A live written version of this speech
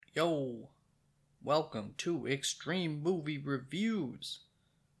Yo, welcome to Extreme Movie Reviews,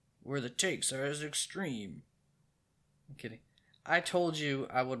 where the takes are as extreme. I'm kidding. I told you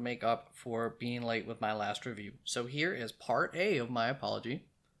I would make up for being late with my last review, so here is part A of my apology.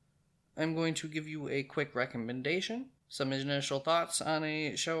 I'm going to give you a quick recommendation, some initial thoughts on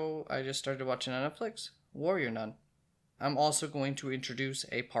a show I just started watching on Netflix, Warrior Nun. I'm also going to introduce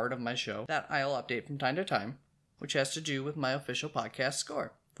a part of my show that I'll update from time to time, which has to do with my official podcast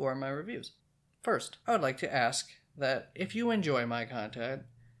score for my reviews. First, I would like to ask that if you enjoy my content,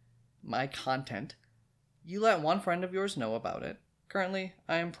 you let one friend of yours know about it. Currently,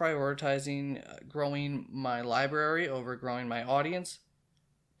 I am prioritizing growing my library over growing my audience,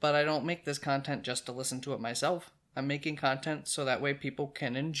 but I don't make this content just to listen to it myself. I'm making content so that way people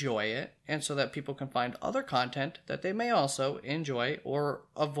can enjoy it, and so that people can find other content that they may also enjoy or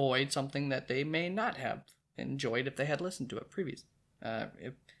avoid something that they may not have enjoyed if they had listened to it previously.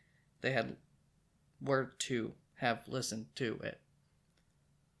 If they were to have listened to it.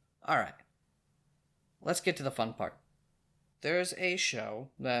 Alright, let's get to the fun part. There's a show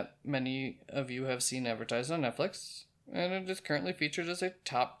that many of you have seen advertised on Netflix, and it is currently featured as a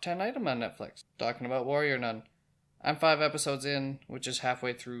top 10 item on Netflix. Talking about Warrior Nun. I'm 5 episodes in, which is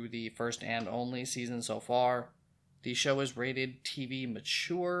halfway through the first and only season so far. The show is rated TV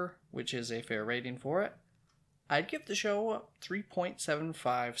mature, which is a fair rating for it. I'd give the show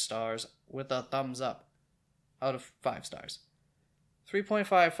 3.75 stars with a thumbs up out of 5 stars.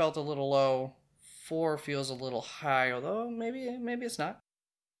 3.5 felt a little low, 4 feels a little high, although maybe it's not.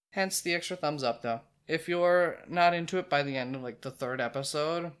 Hence the extra thumbs up though. If you're not into it by the end of the third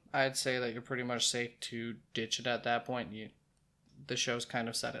episode, I'd say that you're pretty much safe to ditch it at that point. The show's kind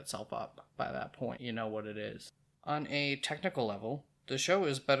of set itself up by that point. You know what it is. On a technical level, the show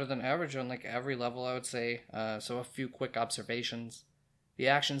is better than average on every level, I would say. So a few quick observations. The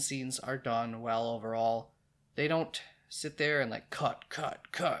action scenes are done well overall. They don't sit there and cut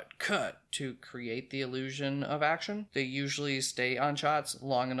to create the illusion of action. They usually stay on shots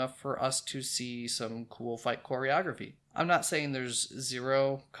long enough for us to see some cool fight choreography. I'm not saying there's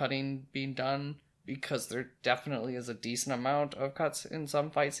zero cutting being done, because there definitely is a decent amount of cuts in some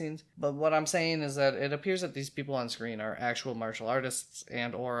fight scenes. But what I'm saying is that it appears that these people on screen are actual martial artists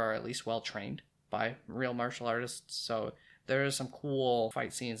and or are at least well trained by real martial artists. So there is some cool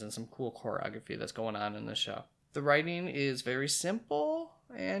fight scenes and some cool choreography that's going on in this show. The writing is very simple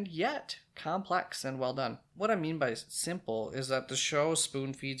and yet complex and well done. What I mean by simple is that the show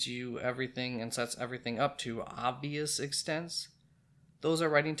spoon feeds you everything and sets everything up to obvious extents. Those are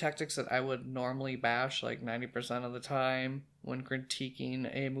writing tactics that I would normally bash 90% of the time when critiquing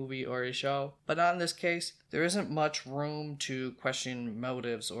a movie or a show. But not in this case. There isn't much room to question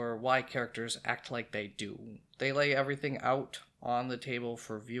motives or why characters act like they do. They lay everything out on the table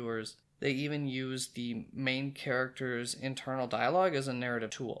for viewers. They even use the main character's internal dialogue as a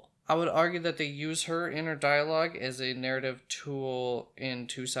narrative tool. I would argue that they use her inner dialogue as a narrative tool in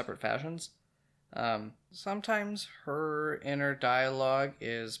two separate fashions. Sometimes her inner dialogue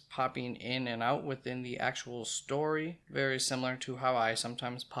is popping in and out within the actual story, very similar to how I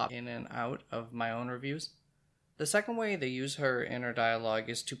sometimes pop in and out of my own reviews. The second way they use her inner dialogue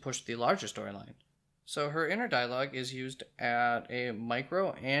is to push the larger storyline. So her inner dialogue is used at a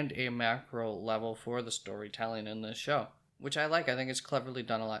micro and a macro level for the storytelling in this show, which I like. I think it's cleverly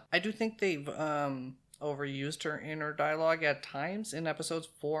done a lot. I do think they've overused her inner dialogue at times in episodes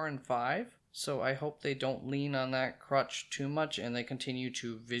 4 and 5. So I hope they don't lean on that crutch too much and they continue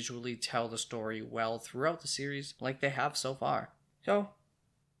to visually tell the story well throughout the series like they have so far. So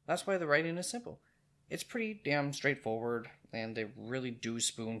that's why the writing is simple. It's pretty damn straightforward, and they really do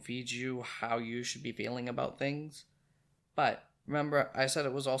spoon feed you how you should be feeling about things. But remember, I said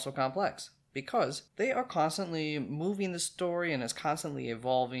it was also complex, because they are constantly moving the story and it's constantly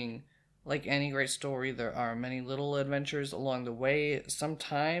evolving. Like any great story, there are many little adventures along the way.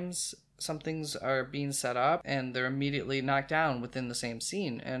 Sometimes some things are being set up and they're immediately knocked down within the same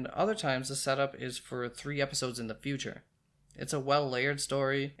scene, and other times the setup is for 3 episodes in the future. It's a well-layered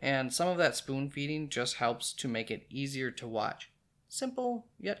story, and some of that spoon-feeding just helps to make it easier to watch. Simple,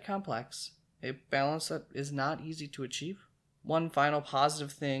 yet complex. A balance that is not easy to achieve. One final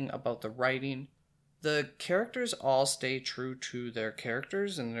positive thing about the writing: the characters all stay true to their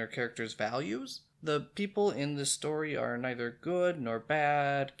characters and their characters' values. The people in this story are neither good nor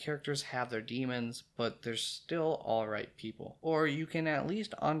bad. Characters have their demons, but they're still alright people. Or you can at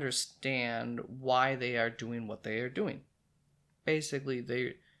least understand why they are doing what they are doing. Basically,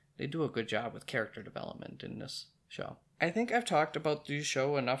 they do a good job with character development in this show. I think I've talked about the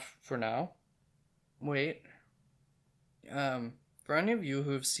show enough for now. Wait. For any of you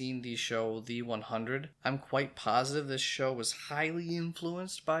who have seen the show The 100, I'm quite positive this show was highly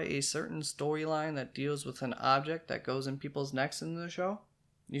influenced by a certain storyline that deals with an object that goes in people's necks in the show.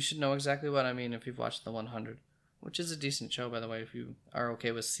 You should know exactly what I mean if you've watched The 100, which is a decent show, by the way, if you are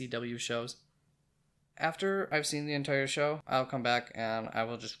okay with CW shows. After I've seen the entire show, I'll come back and I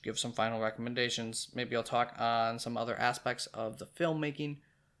will just give some final recommendations. Maybe I'll talk on some other aspects of the filmmaking.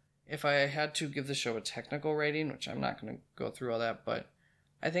 If I had to give the show a technical rating, which I'm not going to go through all that, but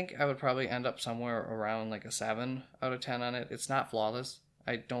I think I would probably end up somewhere around like a 7 out of 10 on it. It's not flawless.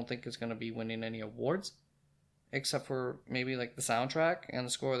 I don't think it's going to be winning any awards, except for maybe like the soundtrack and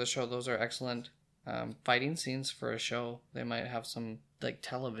the score of the show. Those are excellent fighting scenes for a show. They might have some like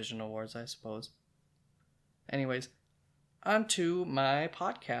television awards, I suppose. Anyways, on to my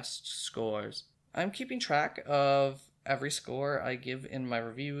podcast scores. I'm keeping track of every score I give in my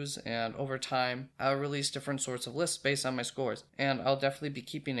reviews, and over time, I'll release different sorts of lists based on my scores. And I'll definitely be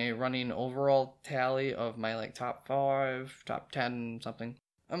keeping a running overall tally of my like top 5, top 10, something.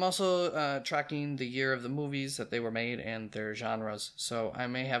 I'm also tracking the year of the movies that they were made and their genres, so I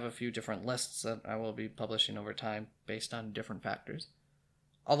may have a few different lists that I will be publishing over time based on different factors.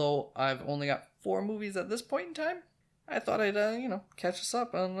 Although I've only got 4 movies at this point in time, I thought I'd, catch us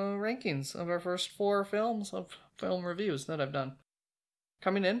up on the rankings of our first 4 films of film reviews that I've done.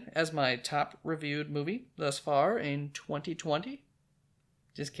 Coming in as my top reviewed movie thus far in 2020.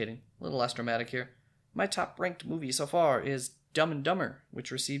 Just kidding, a little less dramatic here. My top ranked movie so far is Dumb and Dumber,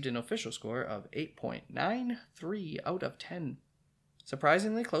 which received an official score of 8.93 out of 10.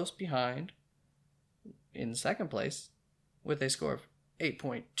 Surprisingly close behind, in second place, with a score of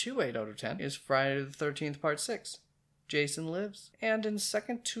 8.28 out of 10, is Friday the 13th Part 6. Jason Lives. And in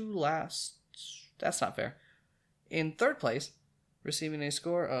second to last, that's not fair. In third place, receiving a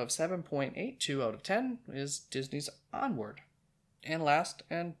score of 7.82 out of 10, is Disney's Onward. And last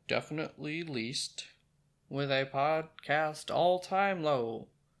and definitely least, with a podcast all-time low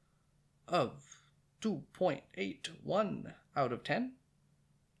of 2.81 out of 10,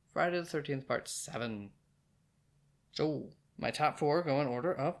 Friday the 13th Part 7. So, my top 4 go in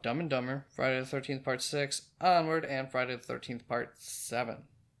order of Dumb and Dumber, Friday the 13th Part 6, Onward, and Friday the 13th Part 7.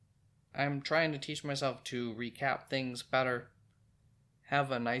 I'm trying to teach myself to recap things better. Have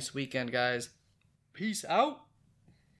a nice weekend, guys. Peace out!